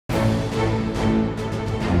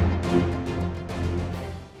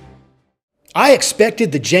I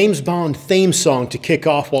expected the James Bond theme song to kick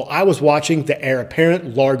off while I was watching the heir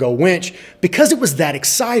apparent Largo Wench because it was that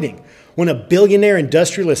exciting. When a billionaire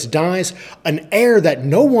industrialist dies, an heir that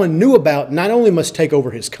no one knew about not only must take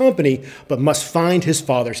over his company, but must find his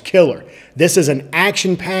father's killer. This is an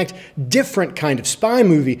action-packed, different kind of spy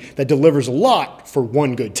movie that delivers a lot for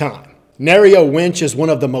one good time. Largo Wench is one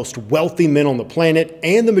of the most wealthy men on the planet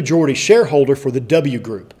and the majority shareholder for the W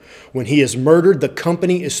Group. When he is murdered, the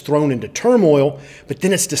company is thrown into turmoil, but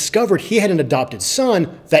then it's discovered he had an adopted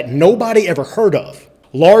son that nobody ever heard of.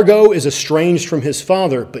 Largo is estranged from his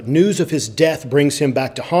father, but news of his death brings him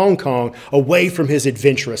back to Hong Kong, away from his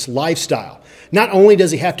adventurous lifestyle. Not only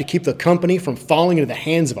does he have to keep the company from falling into the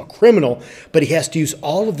hands of a criminal, but he has to use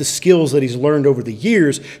all of the skills that he's learned over the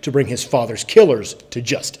years to bring his father's killers to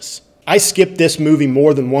justice. I skipped this movie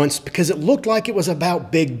more than once because it looked like it was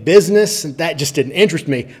about big business, and that just didn't interest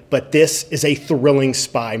me, but this is a thrilling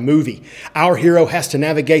spy movie. Our hero has to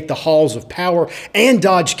navigate the halls of power and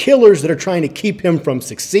dodge killers that are trying to keep him from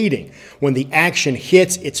succeeding. When the action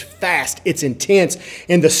hits, it's fast, it's intense,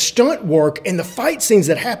 and the stunt work and the fight scenes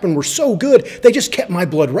that happened were so good, they just kept my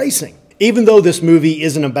blood racing. Even though this movie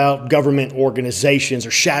isn't about government organizations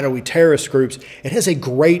or shadowy terrorist groups, it has a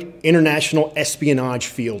great international espionage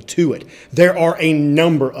feel to it. There are a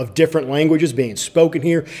number of different languages being spoken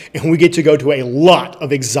here, and we get to go to a lot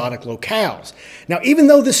of exotic locales. Now, even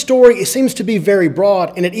though this story it seems to be very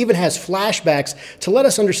broad, and it even has flashbacks to let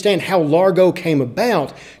us understand how Largo came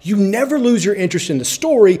about, you never lose your interest in the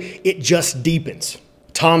story, it just deepens.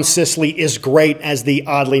 Tom Sisley is great as the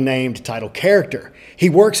oddly named title character. He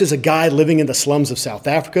works as a guy living in the slums of South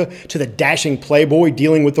Africa to the dashing playboy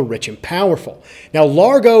dealing with the rich and powerful. Now,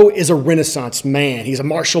 Largo is a Renaissance man. He's a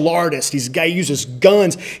martial artist. He's a guy who uses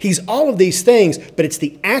guns. He's all of these things, but it's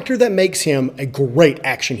the actor that makes him a great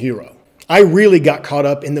action hero. I really got caught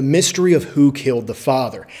up in the mystery of who killed the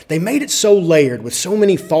father. They made it so layered with so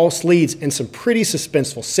many false leads and some pretty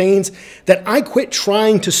suspenseful scenes that I quit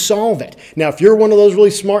trying to solve it. Now, if you're one of those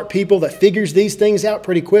really smart people that figures these things out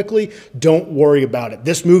pretty quickly, don't worry about it.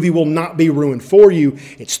 This movie will not be ruined for you.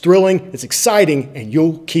 It's thrilling, it's exciting, and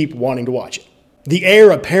you'll keep wanting to watch it. The heir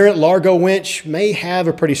apparent Largo Wench may have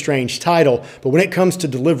a pretty strange title, but when it comes to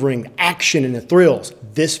delivering action and the thrills,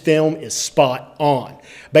 this film is spot on.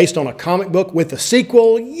 Based on a comic book with a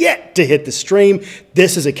sequel yet to hit the stream,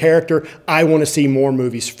 this is a character I want to see more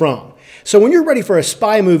movies from. So when you're ready for a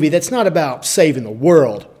spy movie that's not about saving the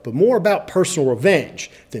world, but more about personal revenge,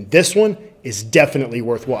 then this one is definitely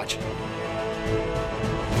worth watching.